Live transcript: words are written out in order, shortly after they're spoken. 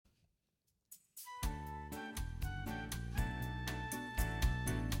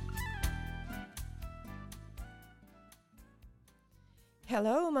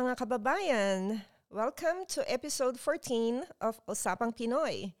Hello mga kababayan! Welcome to episode 14 of Usapang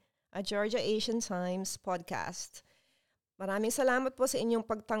Pinoy, a Georgia Asian Times podcast. Maraming salamat po sa inyong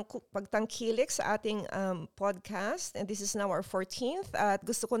pagtangkilik sa ating podcast, and this is now our 14th. At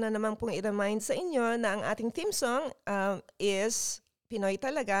gusto ko na naman pong i-remind sa inyo na ang ating theme song is Pinoy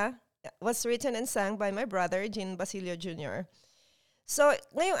Talaga, was written and sang by my brother, Jean Basilio Jr. So,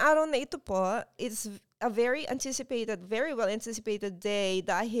 ngayong araw na ito po, it's a very well anticipated day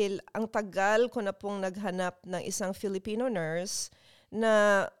dahil ang tagal ko na pong naghanap ng isang Filipino nurse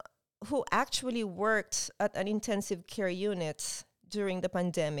na who actually worked at an intensive care unit during the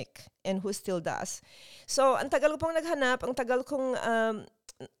pandemic and who still does. So, ang tagal ko pong naghanap, ang tagal kong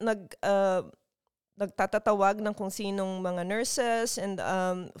nagtatatawag ng kung sinong mga nurses, and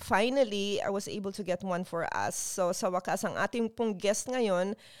finally, I was able to get one for us. So sa wakas, ang ating pong guest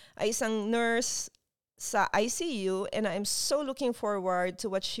ngayon ay isang nurse sa ICU, and I'm so looking forward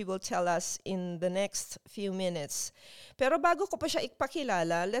to what she will tell us in the next few minutes. Pero bago ko pa siya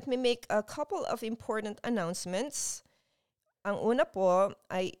ipakilala, let me make a couple of important announcements. Ang una po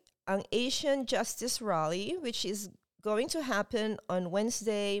ay ang Asian Justice Rally, which is going to happen on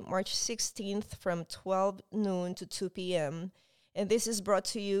Wednesday, March 16th from 12 noon to 2 p.m. And this is brought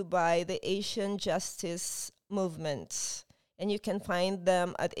to you by the Asian Justice Movement. And you can find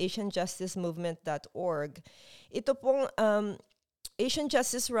them at asianjusticemovement.org. Ito pong Asian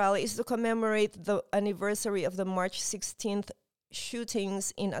Justice Rally is to commemorate the anniversary of the March 16th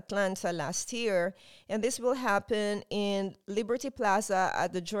shootings in Atlanta last year, and this will happen in Liberty Plaza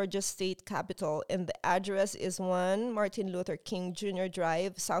at the Georgia State Capitol, and the address is 1 Martin Luther King Jr.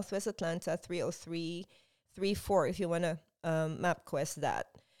 Drive, Southwest Atlanta 30334 if you want to MapQuest that.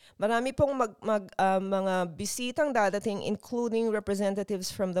 Marami pong mga bisitang dadating, including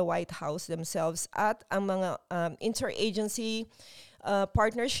representatives from the White House themselves at ang mga interagency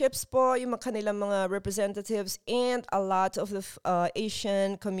partnerships po, yung kanilang mga representatives, and a lot of the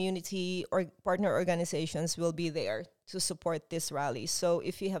Asian community or partner organizations will be there to support this rally. So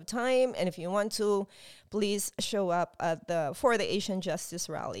if you have time and if you want to, please show up for the Asian Justice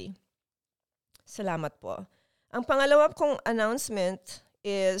Rally. Salamat po. Ang pangalawa kong announcement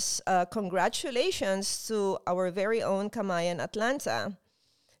is congratulations to our very own Kamayan Atlanta.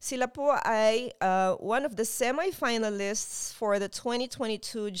 Sila po ay one of the semi-finalists for the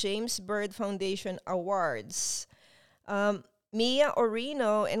 2022 James Byrd Foundation Awards. Mia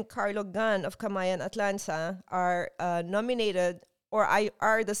Orino and Carlo Gunn of Kamayan Atlanta are nominated or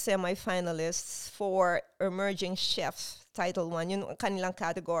are the semi-finalists for Emerging Chef Title 1, yun ang kanilang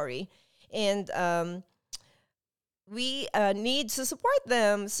category. And we need to support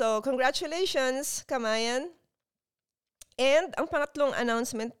them. So congratulations, Kamayan. And ang pangatlong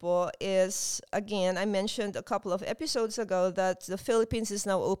announcement po is, again, I mentioned a couple of episodes ago that the Philippines is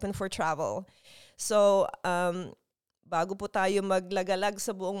now open for travel. So, bago po tayo maglagalag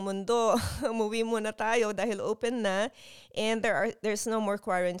sa buong mundo, umuwi muna tayo dahil open na, and there's no more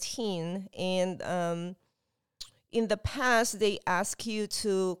quarantine. And in the past, they ask you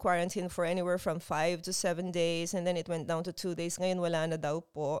to quarantine for anywhere from 5 to 7 days, and then it went down to 2 days. Ngayon, wala na daw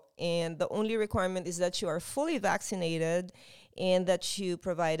po. And the only requirement is that you are fully vaccinated and that you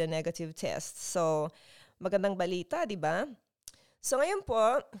provide a negative test. So, magandang balita, di ba? So, ngayon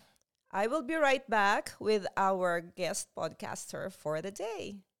po, I will be right back with our guest podcaster for the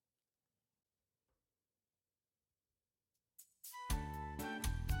day.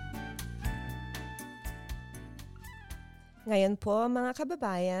 Ngayon po mga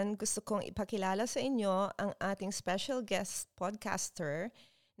kababayan, gusto kong ipakilala sa inyo ang ating special guest podcaster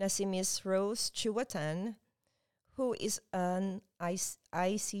na si Miss Rose Chua-Tan, who is an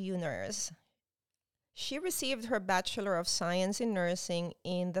ICU nurse. She received her Bachelor of Science in Nursing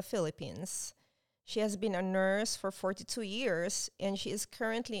in the Philippines. She has been a nurse for 42 years, and she is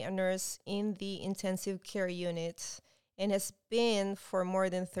currently a nurse in the intensive care unit and has been for more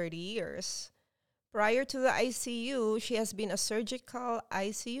than 30 years. Prior to the ICU, she has been a surgical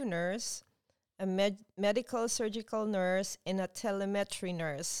ICU nurse, a medical surgical nurse, and a telemetry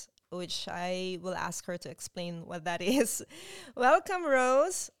nurse, which I will ask her to explain what that is. Welcome,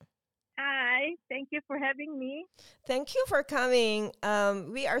 Rose. Hi, thank you for having me. Thank you for coming.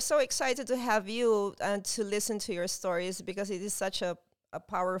 We are so excited to have you and to listen to your stories because it is such a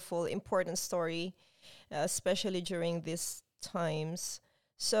powerful, important story, especially during these times.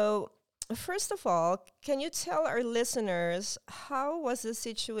 So, first of all, can you tell our listeners how was the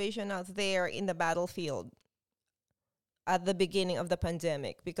situation out there in the battlefield at the beginning of the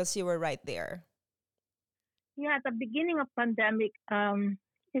pandemic? Because you were right there. Yeah, at the beginning of pandemic,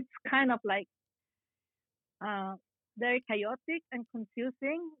 it's kind of like very chaotic and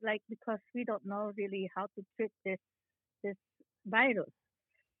confusing, like because we don't know really how to treat this virus.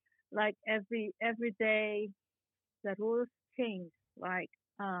 Like every day, the rules change. Like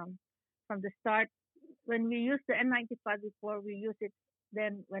from the start, when we use the N95 before, we use it.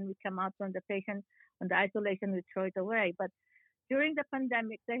 Then when we come out from the patient on the isolation, we throw it away. But during the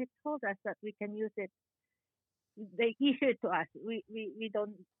pandemic, they told us that we can use it. They issue it to us. We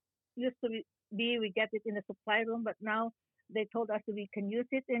don't used to be we get it in the supply room, but now they told us that we can use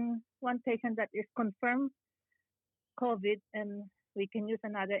it in one patient that is confirmed COVID, and we can use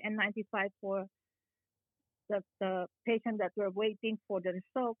another N95 for the patient that we're waiting for the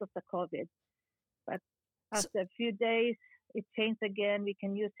result of the COVID. But So, after a few days, it changed again. We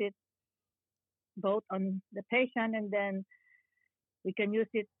can use it both on the patient, and then we can use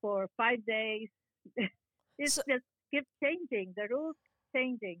it for 5 days. It so, just keeps changing. The rules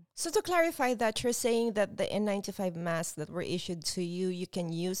changing. so to clarify that, you're saying that the N95 masks that were issued to you, you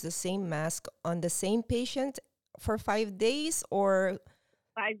can use the same mask on the same patient for 5 days, or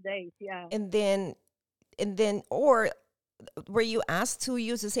 5 days, yeah. and then or were you asked to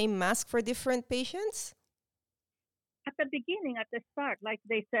use the same mask for different patients? At the beginning, at the start, like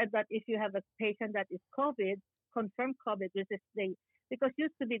they said that if you have a patient that is COVID, confirmed COVID, which is because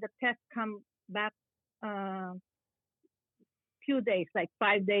used to be the test come back uh, few days, like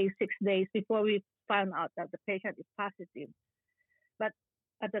 5 days, 6 days before we found out that the patient is positive. But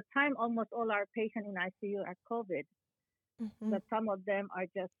at the time, almost all our patients in ICU are COVID. Mm-hmm. But some of them are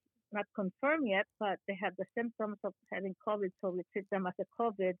just not confirmed yet, but they have the symptoms of having COVID, so we treat them as a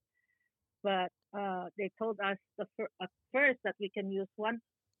COVID. But they told us at first that we can use one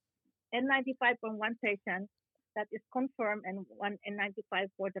N95 for one patient that is confirmed and one N95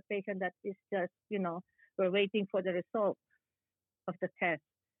 for the patient that is just, we're waiting for the result of the test.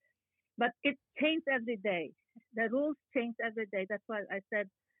 But it changed every day. The rules change every day. That's why I said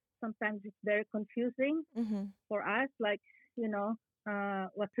sometimes it's very confusing Mm-hmm. for us, like,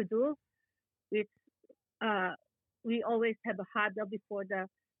 what to do. It's, we always have a huddle before the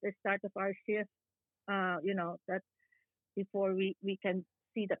start of our shift, that before we can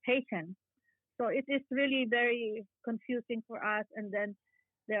see the patient. So it is really very confusing for us. And then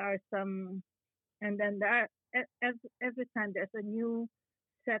there are some, and then there are, every time there's a new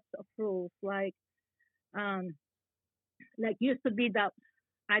set of rules, um, like used to be the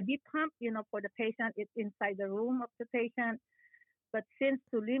IV pump, for the patient, it's inside the room of the patient. But since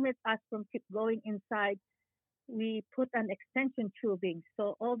to limit us from keep going inside, we put an extension tubing,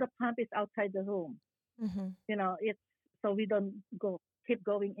 so all the pump is outside the room. Mm-hmm. It's so we don't keep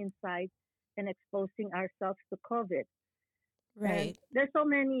going inside and exposing ourselves to COVID. And Right. there's so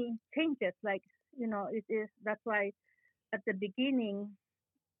many changes, like it is. That's why at the beginning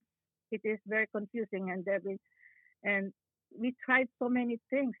it is very confusing, and we tried so many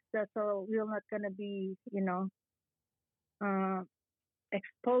things, so we're not gonna be uh,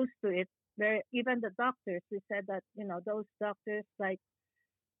 exposed to it. There, even the doctors, we said that those doctors, like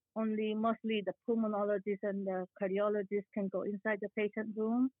only mostly the pulmonologists and the cardiologists can go inside the patient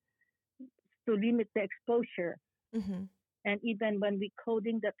room to limit the exposure. Mm-hmm. And even when we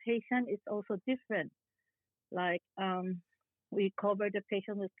coding the patient, it's also different. Like we cover the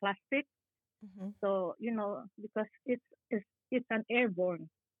patient with plastic, Mm-hmm. so because it's an airborne,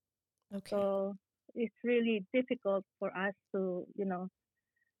 Okay. so it's really difficult for us to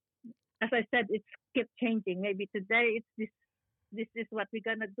as I said, it's keep changing. Maybe today it's this. This is what we're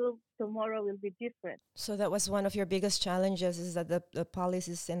gonna do. Tomorrow will be different. So that was one of your biggest challenges, is that the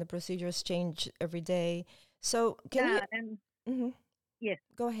policies and the procedures change every day. So can you Yeah, and mm-hmm. yes,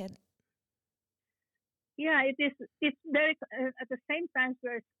 Go ahead. yeah, it is. It's very. At the same time,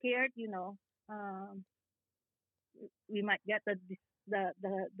 we're scared. Um, we might get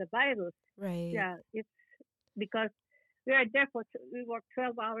the virus. Right. Yeah, it's because we are there we work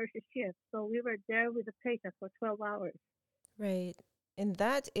 12 hours a shift, so we were there with the patient for 12 hours. Right. And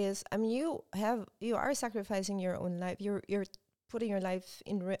that is, I mean, you are sacrificing your own life. You're putting your life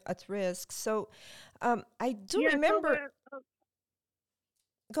at risk. So, I do Yeah, so remember. we're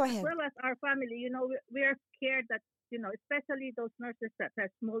Go as ahead. well as our family. We're scared that especially those nurses that have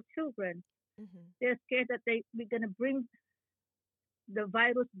small children. Mm-hmm. They're scared that we're gonna bring the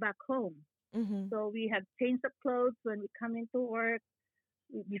virus back home. Mm-hmm. So we have changed the clothes when we come into work.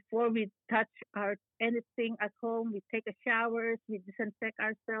 Before we touch our anything at home, we take a shower, we disinfect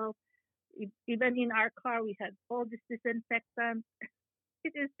ourselves. Even in our car, we have all this disinfectant.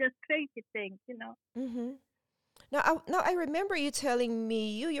 It is just crazy things. Mm-hmm. Now I remember you telling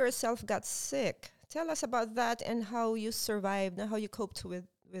me you yourself got sick. Tell us about that and how you survived and how you coped with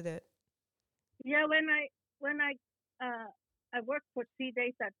it. Yeah, when I I worked for 3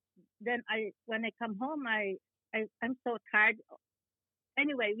 days. That then when I come home, I'm so tired.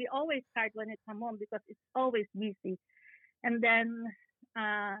 Anyway, we always tired when I come home because it's always busy. And then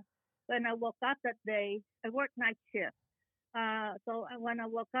uh, when I woke up that day, I worked night shift. When I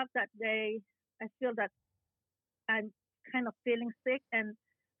woke up that day, I feel that I'm kind of feeling sick and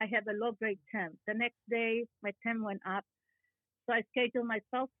I have a low grade temp. The next day, my temp went up. So I scheduled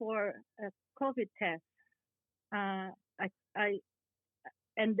myself for a COVID test. Uh, I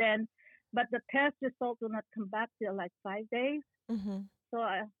and then, but the test result will not come back till like 5 days. Mm-hmm. So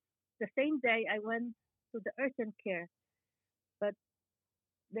the same day I went to the urgent care, but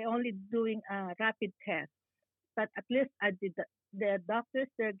they only doing a rapid test. But at least I did the doctors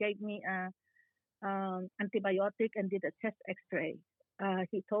there gave me a antibiotic and did a chest X-ray.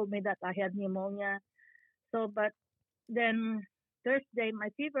 He told me that I had pneumonia. So, but then Thursday my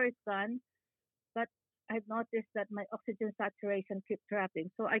fever is gone, but I noticed that my oxygen saturation kept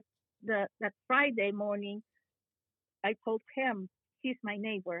dropping. So that Friday morning I told him, she's my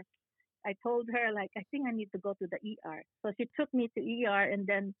neighbor. I told her like I think I need to go to the ER. So she took me to ER and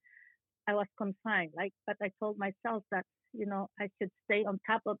then I was confined. Like, but I told myself that I should stay on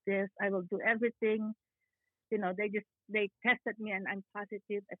top of this. I will do everything. They tested me and I'm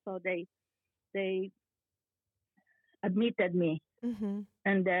positive, so they admitted me. Mm-hmm.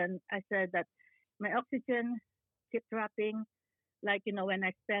 And then I said that my oxygen kept dropping. Like when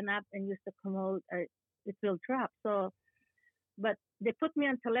I stand up and use the commode, it will drop. So but they put me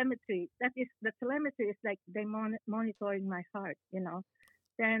on telemetry. That is the telemetry is like they monitoring my heart.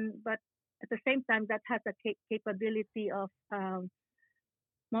 Then, but at the same time, that has a capability of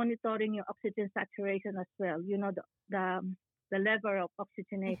monitoring your oxygen saturation as well. The level of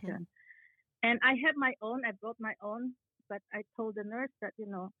Mm-hmm. oxygenation. And I have my own. I brought my own, but I told the nurse that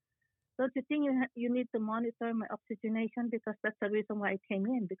don't you think you need to monitor my oxygenation because that's the reason why I came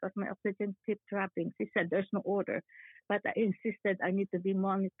in because my oxygen kept dropping. She said there's no order, but I insisted I need to be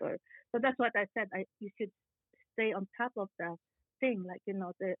monitored. So that's what I said. You should stay on top of the thing, like you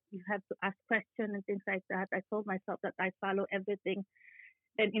have to ask questions and things like that. I told myself that I follow everything,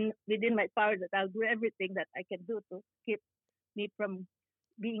 and within my power that I'll do everything that I can do to keep me from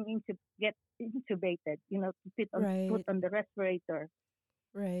being get intubated. To put Right. on the respirator.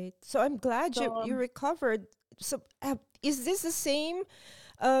 Right. So I'm glad you So you recovered. So is this the same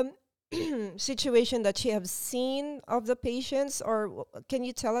um, situation that you have seen of the patients, or can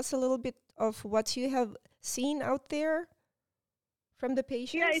you tell us a little bit of what you have seen out there from the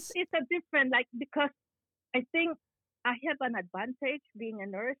yeah, it's patients? it's a different like because I think I have an advantage being a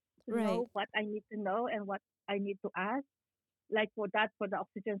nurse to Right. know what I need to know and what I need to ask. Like for the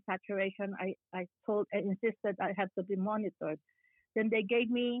oxygen saturation, I insisted I have to be monitored. Then they gave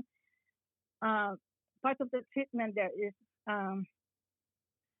me uh, part of the treatment there is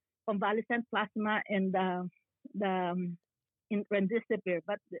convalescent plasma and the in remdesivir,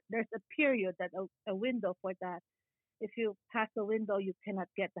 but there's a period that a window for that. If you pass the window, you cannot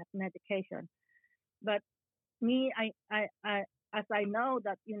get that medication. But me, I as I know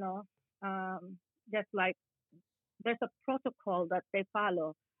that just like there's a protocol that they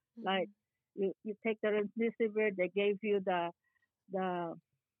follow. Like Mm-hmm. you take the remdesivir, they gave you the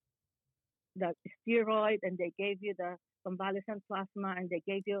the steroid, and they gave you the convalescent plasma, and they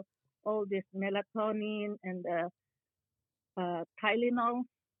gave you all this melatonin and Tylenol.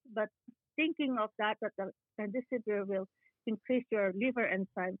 But thinking of that the remdesivir will increase your liver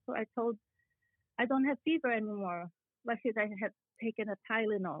enzyme. So I don't have fever anymore. Why should I have taken a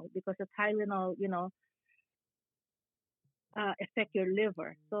Tylenol? Because the Tylenol, affect your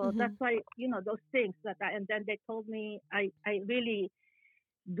liver. So Mm-hmm. that's why those things and then they told me I really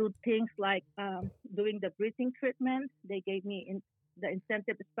do things like doing the breathing treatment. They gave me the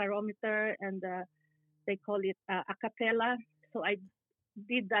incentive spirometer and they call it a cappella. So I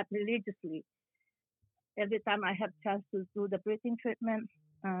did that religiously every time I have chance to do the breathing treatment,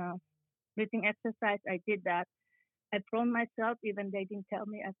 uh, breathing exercise. I did that. I prone myself, even they didn't tell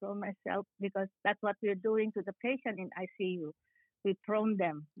me I prone myself because that's what we're doing to the patient in ICU. We prone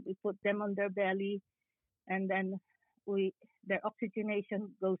them. We put them on their belly, and then we their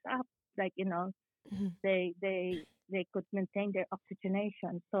oxygenation goes up. Like Mm-hmm. they could maintain their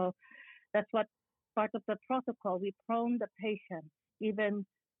oxygenation. So that's what part of the protocol. We prone the patient, even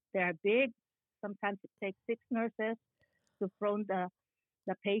they're big. Sometimes it takes 6 nurses to prone the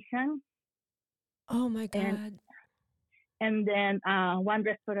patient, Oh my and God. then one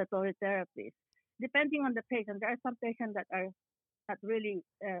respiratory therapist. Depending on the patient, there are some patients that are not really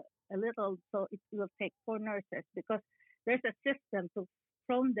a little, so it will take 4 nurses because there's a system to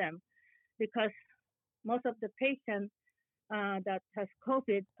prone them because most of the patients that has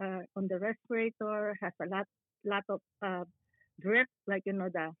COVID on the respirator has a lot of drip, like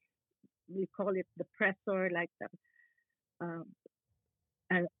the we call it the pressor, like the um,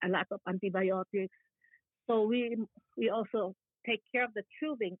 and a lot of antibiotics. So we also take care of the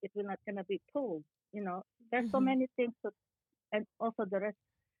tubing. It will not gonna be pulled. There's so Mm-hmm. many things to, and also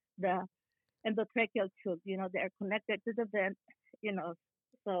the endotracheal tubes. They are connected to the vent. You know,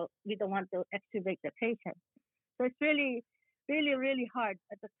 so we don't want to extubate the patient. So it's really, really, really hard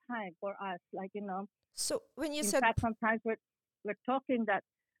at the time for us. So when you In said fact, sometimes we're talking that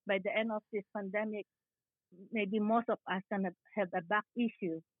by the end of this pandemic, maybe most of us gonna have a back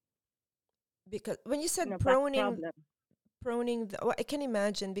issue, because when you said back proning, problem. well, I can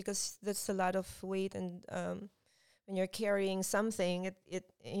imagine because that's a lot of weight, and when you're carrying something,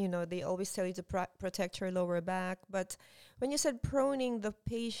 they always tell you to protect your lower back. But when you said proning the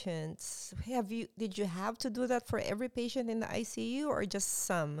patients, did you have to do that for every patient in the ICU or just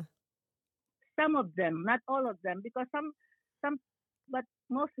some? Some of them, not all of them, because some, but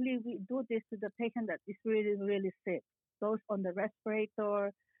mostly we do this to the patient that is really, really sick. Those on the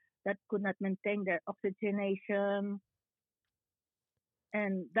respirator that could not maintain their oxygenation,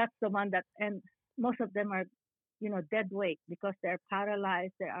 and that's the one that, and most of them are, dead weight because they're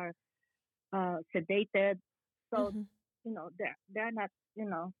paralyzed, they are sedated. So, Mm-hmm. they're not,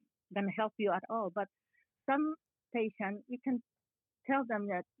 gonna help you at all. But some patients, you can tell them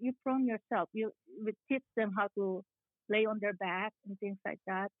that you prone yourself. You would teach them how to lay on their back and things like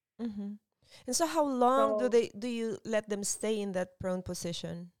that. Mm-hmm. And so how long So do you let them stay in that prone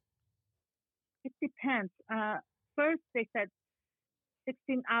position? it depends. First, they said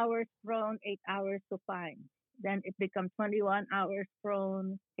 16 hours prone, 8 hours supine. Then it becomes 21 hours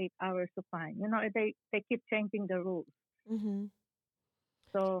prone, 8 hours supine. They keep changing the rules. Mm-hmm.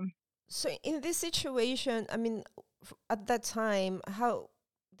 So So in this situation, I mean, at that time,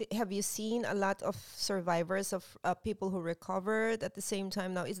 have you seen a lot of survivors of people who recovered at the same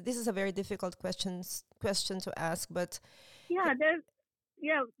time? Now, this is a very difficult question to ask, but yeah, there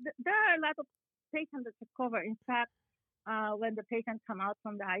are a lot of patients that recover. In fact, when the patient come out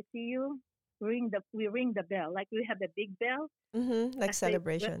from the ICU, we ring the bell, like we have a big bell. like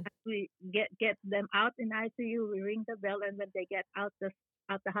celebration. As we get them out in ICU, we ring the bell, and when they get out the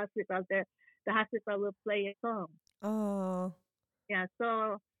hospital, the hospital will play a song. Oh, Yeah,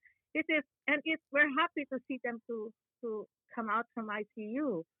 so it is, and we're happy to see them to come out from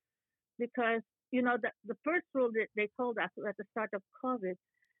ICU, because the first rule that they told us at the start of COVID,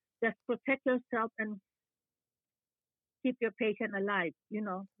 just protect yourself and keep your patient alive.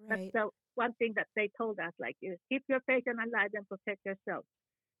 That's right, the one thing that they told us, like, you keep your patient alive and protect yourself,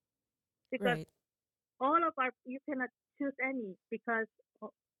 because right. all of our, you cannot choose any, because uh,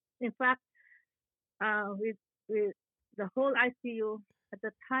 in fact, with the whole ICU at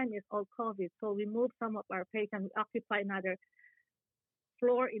the time is all COVID, so we moved some of our patients. We occupy another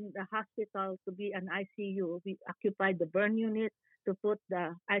floor in the hospital to be an ICU. We occupied the burn unit to put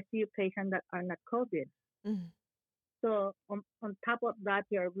the ICU patients that are not COVID. Mm. So on top of that,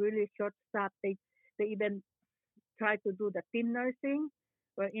 you're really short staffed. They even try to do the team nursing,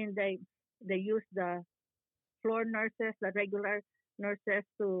 wherein they use the floor nurses, the regular nurses,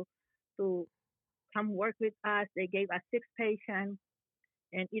 to come work with us. They gave us 6 patients,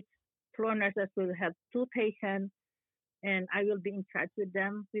 and each floor nurses will have 2 patients, and I will be in charge with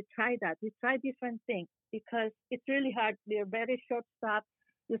them. We try that. We try different things because it's really hard. We're very short staffed.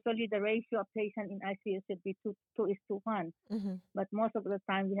 Usually the ratio of patient in ICU should be two is to one, Mm-hmm. but most of the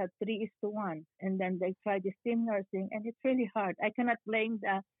time we have 3 is to 1. And then they try this team nursing, and it's really hard. I cannot blame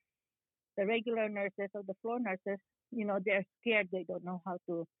the regular nurses or the floor nurses. They're scared. They don't know how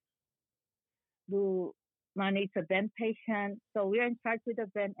to manage a vent patient. So we're in charge with the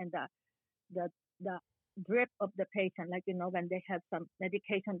vent and the the drip of the patient. Like, when they have some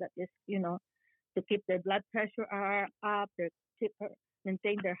medication that is, to keep their blood pressure up, their keep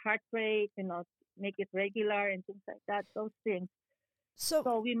maintain their heart rate, make it regular and things like that. Those things. So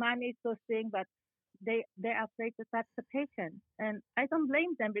So we manage those things, but they're afraid to touch the patient, and I don't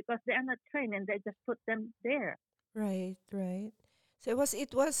blame them because they are not trained and they just put them there. right, right. So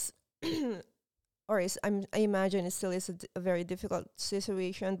it was or I imagine it still is a very difficult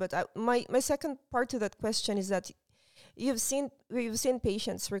situation. But my second part to that question is that we've seen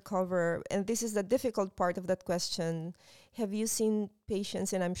patients recover, and this is the difficult part of that question. Have you seen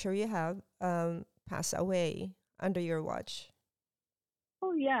patients, and I'm sure you have, pass away under your watch?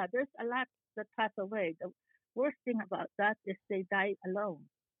 Oh yeah, there's a lot that pass away. The worst thing about that is they die alone.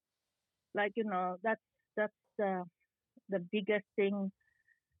 Like, that's the biggest thing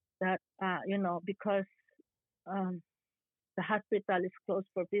that because um, the hospital is closed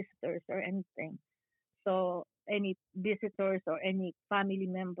for visitors or anything. So any visitors or any family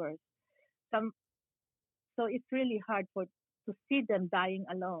members, some so it's really hard for to see them dying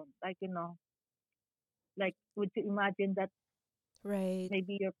alone. Like would you imagine that Right.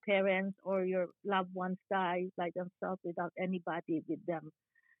 maybe your parents or your loved ones die by themselves without anybody with them?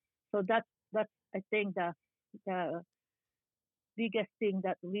 So that's I think the biggest thing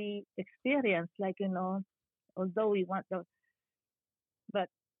that we experience. Although we want the, but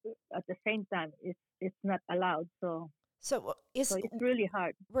at the same time it's not allowed. So So is it's really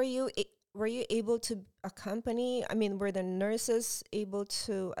hard. were you able to accompany? I mean, were the nurses able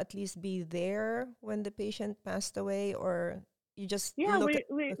to at least be there when the patient passed away, or you just Yeah, look we at?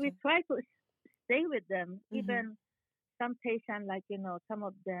 we, we Okay. try to stay with them. Mm-hmm. Even some patients, some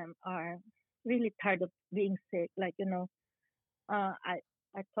of them are really tired of being sick.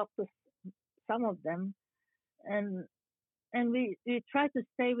 I talked to some of them, and we try to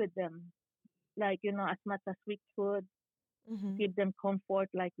stay with them, as much as we could, Mm-hmm. give them comfort,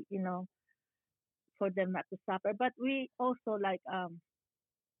 for them not to suffer. But we also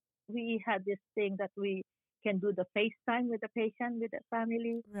we had this thing that we can do the FaceTime with the patient, with the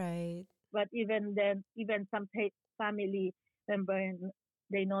family. Right. But even then, even some family member,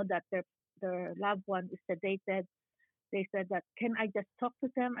 they know that their loved one is sedated. They said that, can I just talk to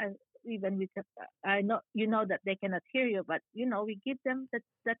them? And even with I know that they cannot hear you, but we give them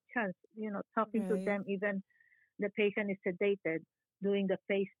that chance. Talking to Right. them, even the patient is sedated, doing the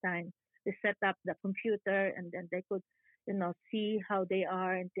FaceTime. They set up the computer, and then they could see how they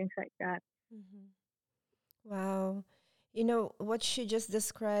are and things like that. Mm-hmm. Wow. You know, what she just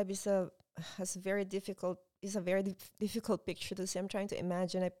described is a has very difficult is a very difficult picture to see. I'm trying to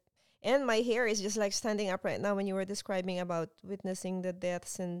imagine. And my hair is just like standing up right now when you were describing about witnessing the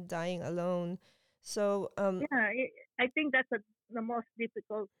deaths and dying alone. So, Yeah, I think that's the most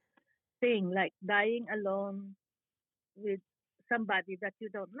difficult thing, like dying alone with somebody that you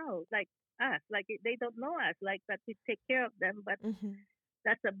don't know, like us, like they don't know us, like that we take care of them, but mhm,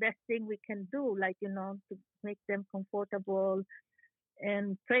 that's the best thing we can do, to make them comfortable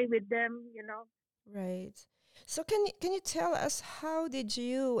and pray with them. right. So can you tell us how did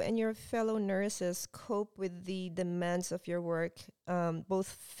you and your fellow nurses cope with the demands of your work, both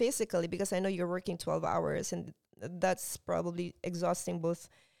physically, because I know you're working 12 hours and that's probably exhausting both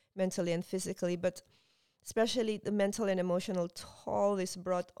mentally and physically, but especially the mental and emotional toll is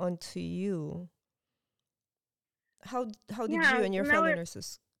brought onto you. How did Yeah, you and your now fellow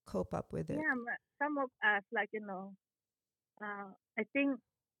nurses cope up with it? yeah, some of us, I think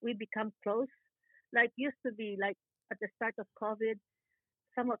we become close, like used to be, like at the start of COVID,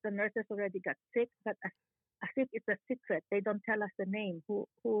 some of the nurses already got sick, but as if it's a secret, they don't tell us the name who.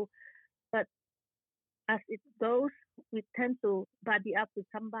 But as it goes, we tend to buddy up with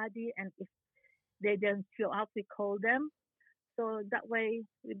somebody, and if they don't show up, we call them. So that way,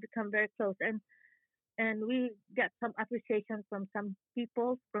 we become very close, and we get some appreciation from some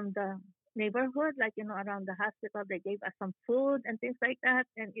people from the neighborhood, around the hospital. They gave us some food and things like that,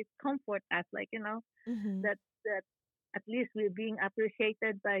 and it comfort us, Mm-hmm. that at least we're being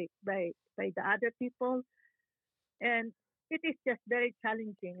appreciated by the other people. And it is just very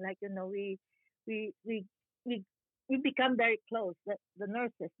challenging. We we we we become very close. The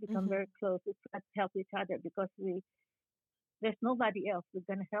nurses become Mm-hmm. very close. We try to help each other because we there's nobody else who's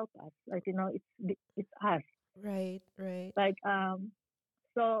gonna help us. It's us. Right, right. Like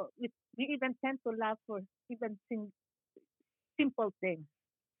so we even tend to laugh for even simple things.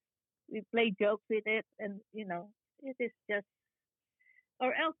 We play jokes with it, and it is just,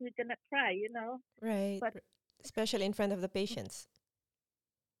 or else we're gonna cry. Right. But Especially in front of the patients.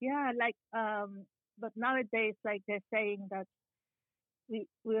 yeah, but nowadays, like they're saying that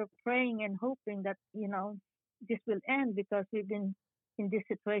we're praying and hoping that this will end, because we've been in this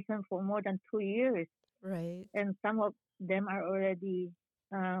situation for more than 2 years, Right. and some of them are already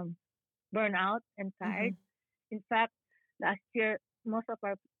um, burned out and Mm-hmm. tired. In fact, last year, most of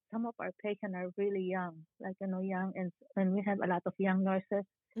our some of our patients are really young, young, and we have a lot of young nurses,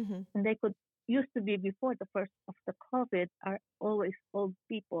 Mm-hmm. and they could used to be, before the first of the COVID, are always old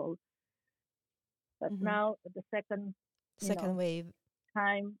people, but Mm-hmm. now the second, you Second know, wave.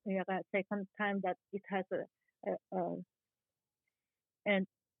 second time that it has and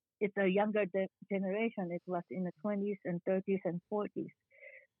it's a younger generation. It was in the 20s and 30s and 40s,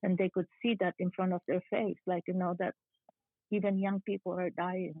 and they could see that in front of their face, that even young people are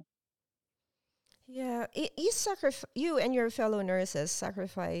dying. Yeah, you and your fellow nurses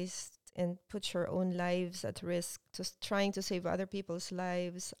sacrificed and put your own lives at risk to trying to save other people's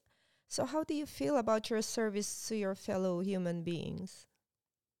lives. So how do you feel about your service to your fellow human beings?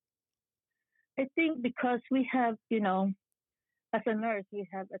 I think because we have, as a nurse, we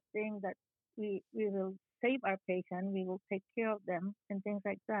have a thing that we will save our patient, we will take care of them and things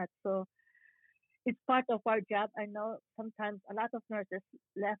like that. So it's part of our job. I know sometimes a lot of nurses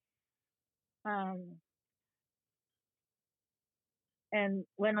left um, and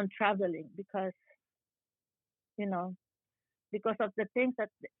went on traveling because you know because of the things that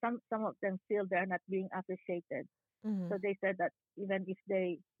some of them feel they're not being appreciated. Mm-hmm. So they said that even if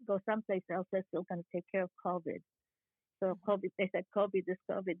they go someplace else, they're still going to take care of COVID. So COVID, they said COVID is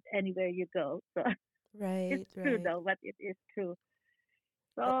COVID anywhere you go. So it's Right, true right. though, but it is true.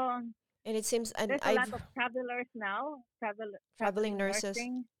 But So and it seems, and there's a lot I've of travelers now, traveling traveling nurses.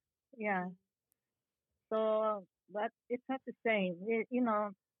 nursing. Yeah. So, but it's not the same,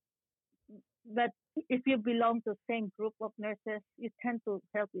 but if you belong to the same group of nurses, you tend to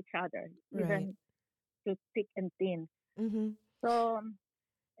help each other, Right. even through thick and thin. Mm-hmm. So,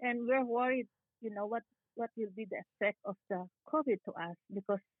 and we're worried, what will be the effect of the COVID to us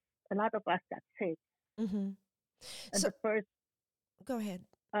because a lot of us got sick. Mm-hmm. And So the first go ahead.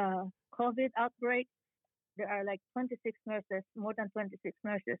 uh, COVID outbreak, there are like 26 nurses, more than 26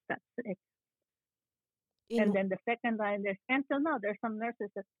 nurses got sick. And In then the second line, until now, there's some nurses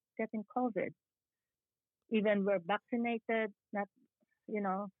that's getting COVID. Even were vaccinated, not, you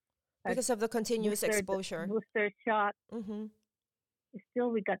know, had because of the continuous booster exposure. booster shot. Mm-hmm.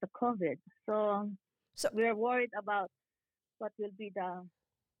 Still, we got the COVID. So So we're worried about what will be the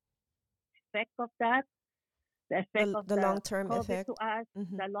effect of that, the effect of the the long term COVID to effect. us,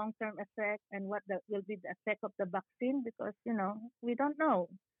 Mm-hmm. the long term effect, and what will be the effect of the vaccine because, we don't know.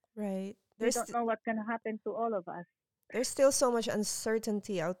 Right. We don't know what's going to happen to all of us. There's still so much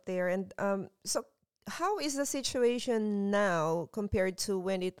uncertainty out there, and so how is the situation now compared to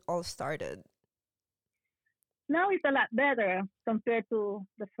when it all started? Now it's a lot better compared to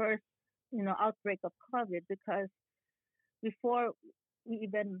the first, outbreak of COVID because before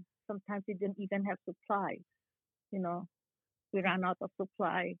sometimes we didn't even have supply, you know, we ran out of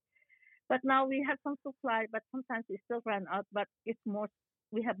supply. But now we have some supply, but sometimes we still run out, but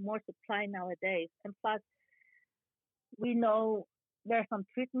we have more supply nowadays. And plus, we know there's some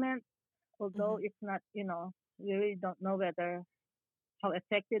treatment, Mm-hmm. although it's not, we really don't know whether how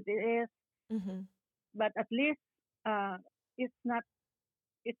effective it is, Mm-hmm. but at least uh, it's not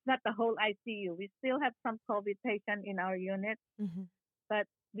it's not the whole ICU. We still have some COVID patient in our unit, Mm-hmm. but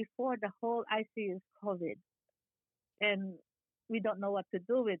before the whole ICU is COVID, and we don't know what to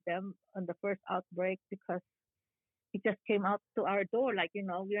do with them on the first outbreak because it just came out to our door. Like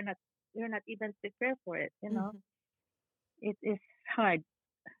we're not even prepared for it. Mm-hmm. It is hard.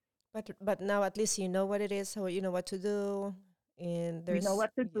 But now at least you know what it is, so you know what to do, and We know there's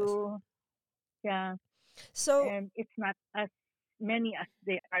what to yes. do. Yeah, So and it's not as many as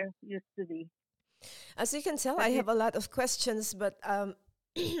they are used to be. as you can tell, But I have it's a lot of questions, but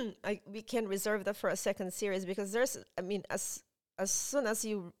we can reserve that for a second series because I mean, as soon as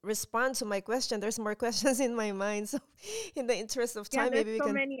you respond to my question, there's more questions in my mind. So, in the interest of yeah, time, there's maybe we so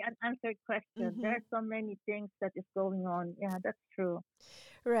can. many unanswered questions. There Hmm. are so many things that is going on. Yeah, that's true.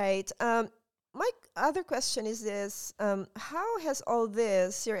 Right. My other question is this: how has all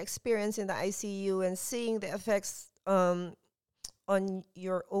this, your experience in the ICU and seeing the effects on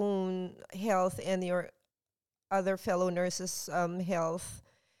your own health and your other fellow nurses' health,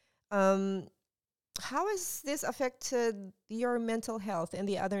 um, how has this affected your mental health and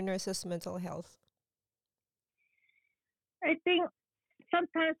the other nurses' mental health? I think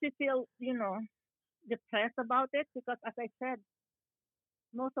sometimes we feel, depressed about it because, as I said,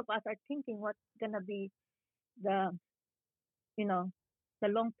 most of us are thinking what's gonna be the, you know, the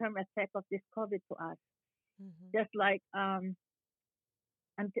long-term effect of this COVID to us. Mm-hmm. Just like, and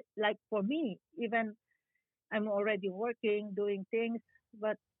like for me, even I'm already working, doing things,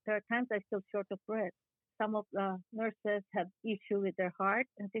 but there are times I still short of breath. Some of the nurses have issue with their heart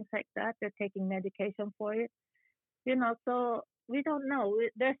and things like that. They're taking medication for it, So we don't know.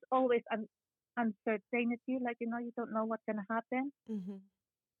 There's always an uncertainty, like you don't know what's gonna happen, Mm-hmm.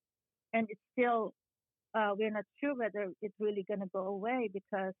 and it's still we're not sure whether it's really gonna go away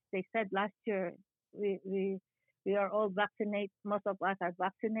because they said last year we we we are all vaccinated. Most of us are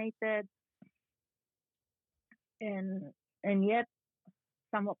vaccinated, and yet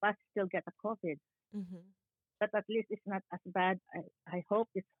some of us still get a COVID. Mm-hmm. But at least it's not as bad. I hope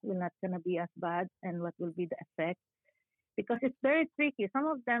it will not gonna be as bad, and what will be the effect because it's very tricky. Some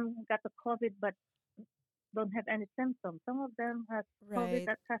of them got the COVID but don't have any symptoms. Some of them have COVID Right,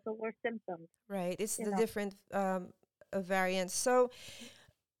 that has the worst symptoms. right. It's You the know, different variants. So,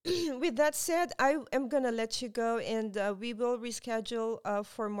 with that said, I am going to let you go, and we will reschedule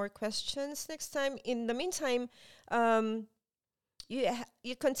for more questions next time. In the meantime, um,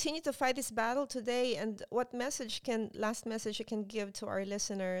 you continue to fight this battle today, and what last message you can give to our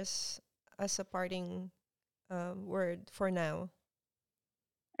listeners as a parting word for now?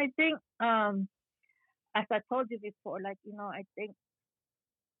 I think, as I told you before, like, I think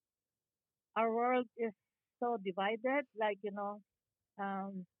our world is so divided, like,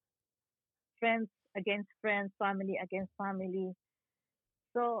 um, friends against friends, family against family.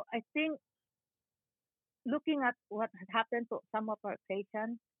 So I think looking at what had happened to some of our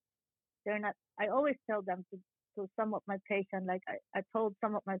patients, they're not, I always tell them to some of my patients, like I told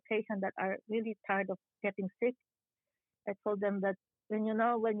some of my patients that are really tired of getting sick, I told them that when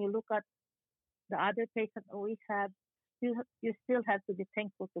you look at the other patient we have, you still have to be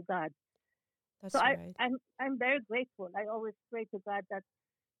thankful to God. So That's right. I'm very grateful. I always pray to God that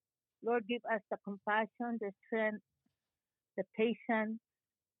Lord give us the compassion, the strength, the patience,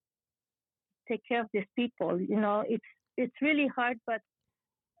 take care of these people. It's really hard, but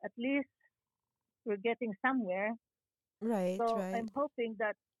at least we're getting somewhere. Right, So right, I'm hoping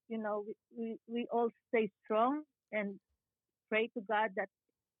that we all stay strong and pray to God that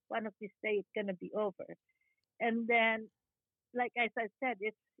one of these days it's gonna be over. And then, like as I said,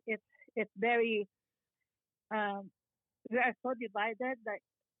 it's it's very um, we are so divided that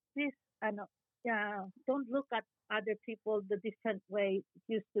please, don't look at other people the different way it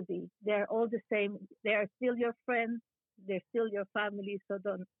used to be. They're all the same. They are still your friends. They're still your family. So right.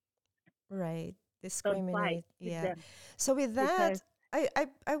 don't fight Discriminate. with Yeah. them So with because that,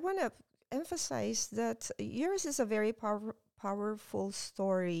 I want to emphasize that yours is a very powerful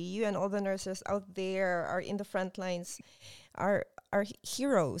story. You and all the nurses out there are in the front lines, are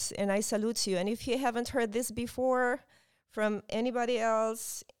heroes, and I salute you. And if you haven't heard this before from anybody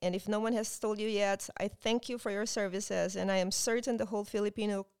else, and if no one has told you yet, I thank you for your services, and I am certain the whole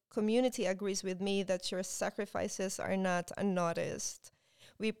Filipino community agrees with me that your sacrifices are not unnoticed.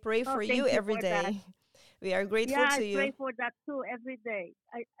 We pray oh, for you thank you every for that. day. We are Yeah, grateful I to pray you. for that too every day.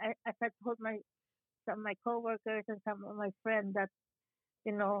 I as I told some of my coworkers and some of my friends that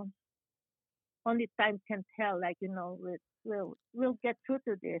you know only time can tell. Like we'll get through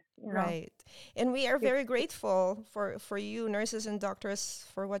to this. Right. And we are It's very grateful for you, nurses and doctors,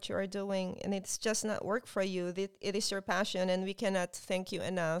 for what you are doing. And it's just not work for you. It is your passion, and we cannot thank you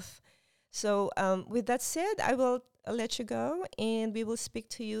enough. So, with that said, I will let you go, and we will speak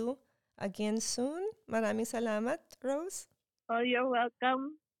to you again soon. Maraming salamat, Rose. oh, you're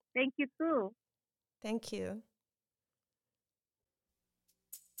welcome. Thank you too. Thank you.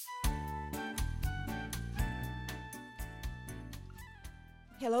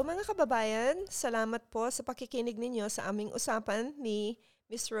 Hello mga kababayan. Salamat po sa pakikinig ninyo sa aming usapan ni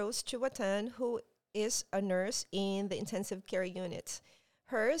Miss Rose Chua-Tan, who is a nurse in the intensive care unit.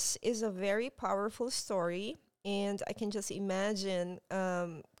 Hers is a very powerful story, and I can just imagine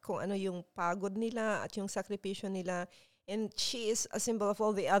kung ano yung pagod nila at yung sakripisyo nila. And she is a symbol of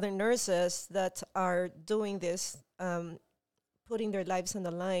all the other nurses that are doing this, putting their lives on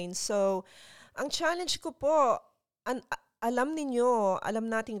the line. So, ang challenge ko po, alam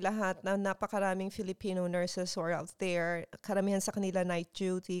nating lahat na napakaraming Filipino nurses who are out there. Karamihan sa kanila night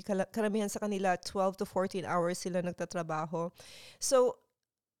duty, karamihan sa kanila 12 to 14 hours sila nagtatrabaho. So,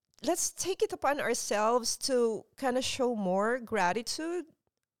 let's take it upon ourselves to kind of show more gratitude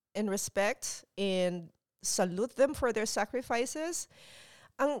and respect and salute them for their sacrifices.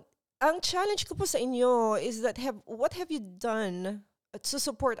 Ang ang challenge ko po sa inyo is that what have you done to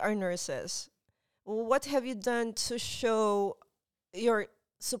support our nurses? What have you done to show your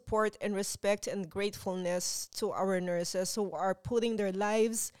support and respect and gratefulness to our nurses who are putting their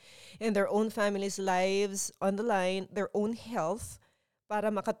lives and their own families' lives on the line, their own health,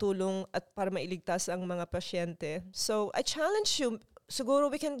 para makatulong at para mailigtas ang mga pasyente? So I challenge you,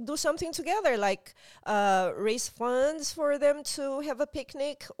 siguro we can do something together, like raise funds for them to have a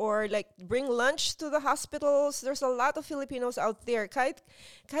picnic, or like bring lunch to the hospitals. There's a lot of Filipinos out there. Kahit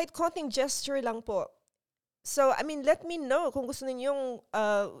konting gesture lang po. So, I mean, let me know kung gusto ninyong,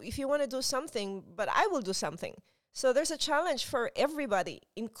 if you want to do something, but I will do something. So there's a challenge for everybody,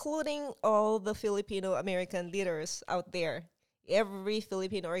 including all the Filipino American leaders out there. Every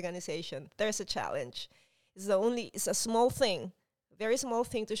Filipino organization, there's a challenge. It's a small thing, very small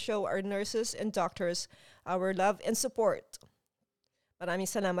thing to show our nurses and doctors our love and support. Maraming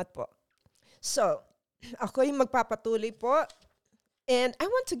salamat po. So, ako yung magpapatuloy po. And I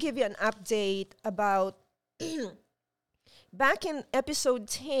want to give you an update about back in episode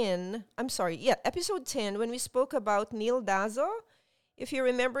 10, when we spoke about Neil Dazo. If you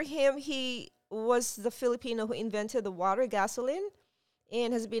remember him, he was the Filipino who invented the water gasoline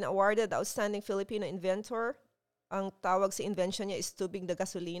and has been awarded the Outstanding Filipino Inventor. Ang tawag sa invention niya is tubig na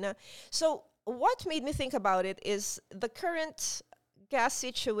gasolina. So what made me think about it is the current gas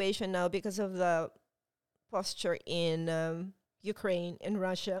situation now because of the posture in Ukraine and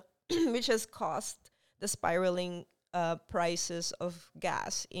Russia, which has caused the spiraling prices of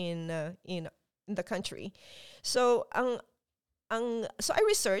gas in the country. So so I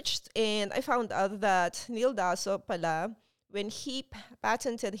researched and I found out that Neil Daso pala, when he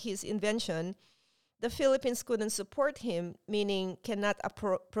patented his invention, the Philippines couldn't support him, meaning cannot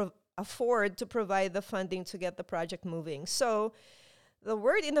afford to provide the funding to get the project moving. So the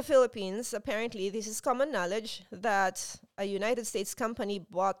word in the Philippines, apparently, this is common knowledge, that a United States company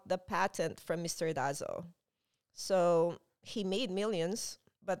bought the patent from Mr. Dazo. So he made millions,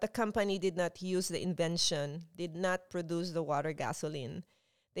 but the company did not use the invention, did not produce the water gasoline.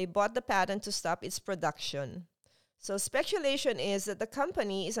 They bought the patent to stop its production. So speculation is that the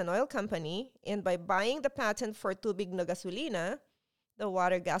company is an oil company, and by buying the patent for tubig na gasolina, the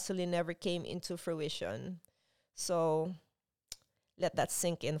water gasoline never came into fruition. So let that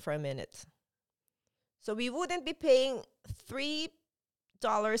sink in for a minute. So we wouldn't be paying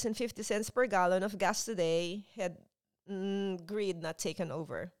 $3.50 per gallon of gas today had greed not taken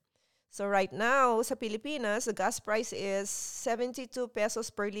over. So right now, sa Pilipinas, the gas price is 72 pesos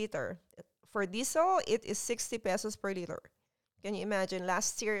per liter. For diesel, it is 60 pesos per liter. Can you imagine?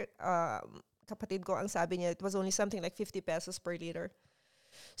 Last year, kapatid ko ang sabi niya, it was only something like 50 pesos per liter.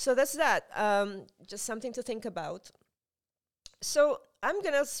 So that's that. Just something to think about. So I'm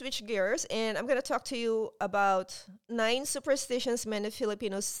going to switch gears and I'm going to talk to you about 9 superstitions many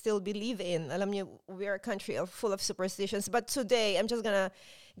Filipinos still believe in. Alam niyo, we are a country full of superstitions. But today, I'm just going to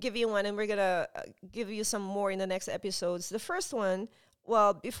give you one and we're going to give you some more in the next episodes. The first one,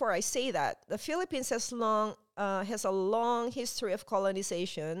 well, before I say that, the Philippines has a long history of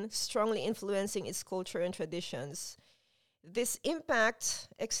colonization, strongly influencing its culture and traditions. This impact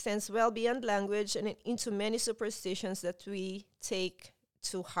extends well beyond language and into many superstitions that we take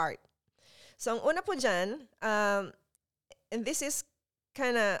to heart. So, ang una po dyan, and this is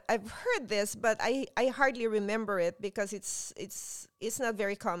kind of, I've heard this, but I hardly remember it because it's not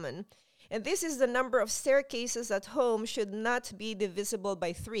very common. And this is the number of staircases at home should not be divisible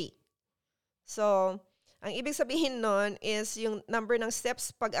by 3. So, ang ibig sabihin nun is yung number ng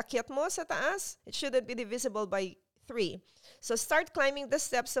steps pag akyat mo sa taas, it shouldn't be divisible by 3. So start climbing the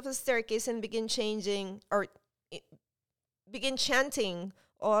steps of a staircase and begin chanting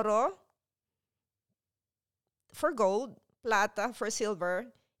oro for gold, plata for silver,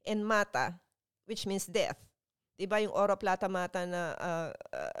 and mata, which means death. Diba yung oro, plata, mata na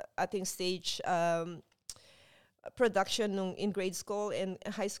ating stage production nung in grade school and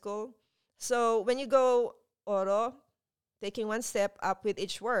high school? So when you go oro, taking one step up with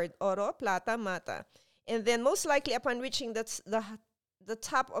each word, oro, plata, mata. And then most likely upon reaching the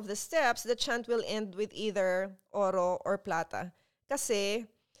top of the steps, the chant will end with either oro or plata. Kasi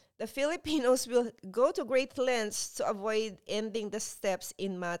the Filipinos will go to great lengths to avoid ending the steps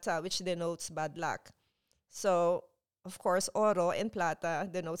in mata, which denotes bad luck. So, of course, oro and plata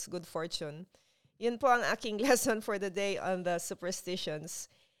denotes good fortune. Yun po ang aking lesson for the day on the superstitions.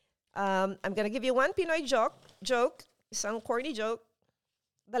 I'm gonna give you one Pinoy joke, isang corny joke,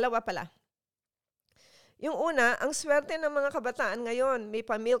 dalawa pala. Yung una, ang swerte ng mga kabataan ngayon, may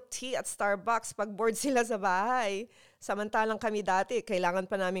pa-milk tea at Starbucks pag bored sila sa bahay. Samantalang kami dati, kailangan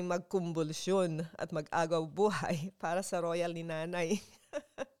pa naming magkumbulsyon at mag-agaw buhay para sa royal ni nanay.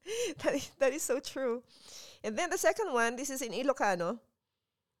 That is so true. And then the second one, this is in Ilocano.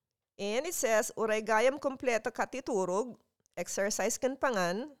 And it says, uray gayam kompleto katiturog, exercise kan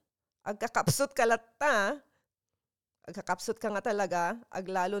pangan, agkakapsut kalata, agkakapsut ka nga talaga,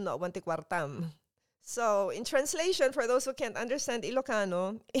 aglalo na uwanti kwartam. So, in translation, for those who can't understand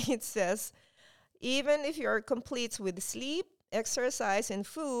Ilocano, it says, even if you're complete with sleep, exercise, and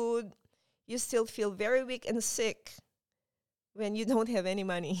food, you still feel very weak and sick when you don't have any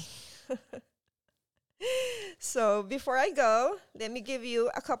money. So, before I go, let me give you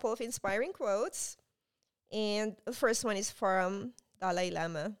a couple of inspiring quotes. And the first one is from Dalai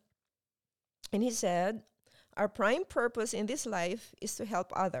Lama. And he said, our prime purpose in this life is to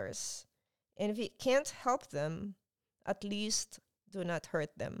help others. And if we can't help them, at least do not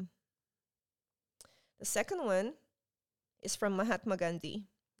hurt them. The second one is from Mahatma Gandhi.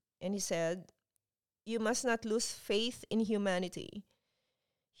 And he said, you must not lose faith in humanity.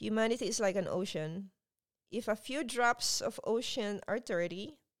 Humanity is like an ocean. If a few drops of ocean are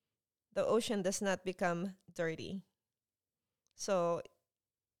dirty, the ocean does not become dirty. So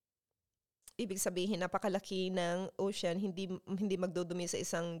ibig sabihin napakalaki ng ocean, hindi magdudumi sa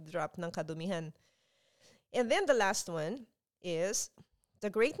isang drop ng kadumihan. And then the last one is,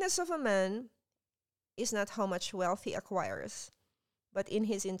 the greatness of a man is not how much wealth he acquires, but in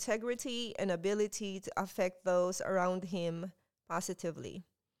his integrity and ability to affect those around him positively.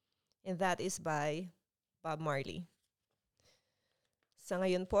 And that is by Bob Marley. Sa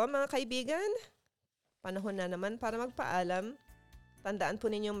ngayon po mga kaibigan, panahon na naman para magpaalam. Tandaan po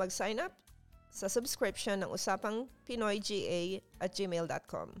ninyong mag-sign up sa subscription ng Usapang Pinoy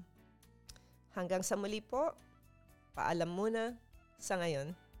GA@gmail.com. Hanggang sa muli po, paalam muna sa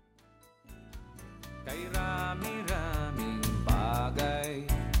ngayon. Kay rami-raming bagay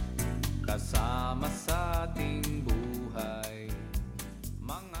kasama sa ating buhay.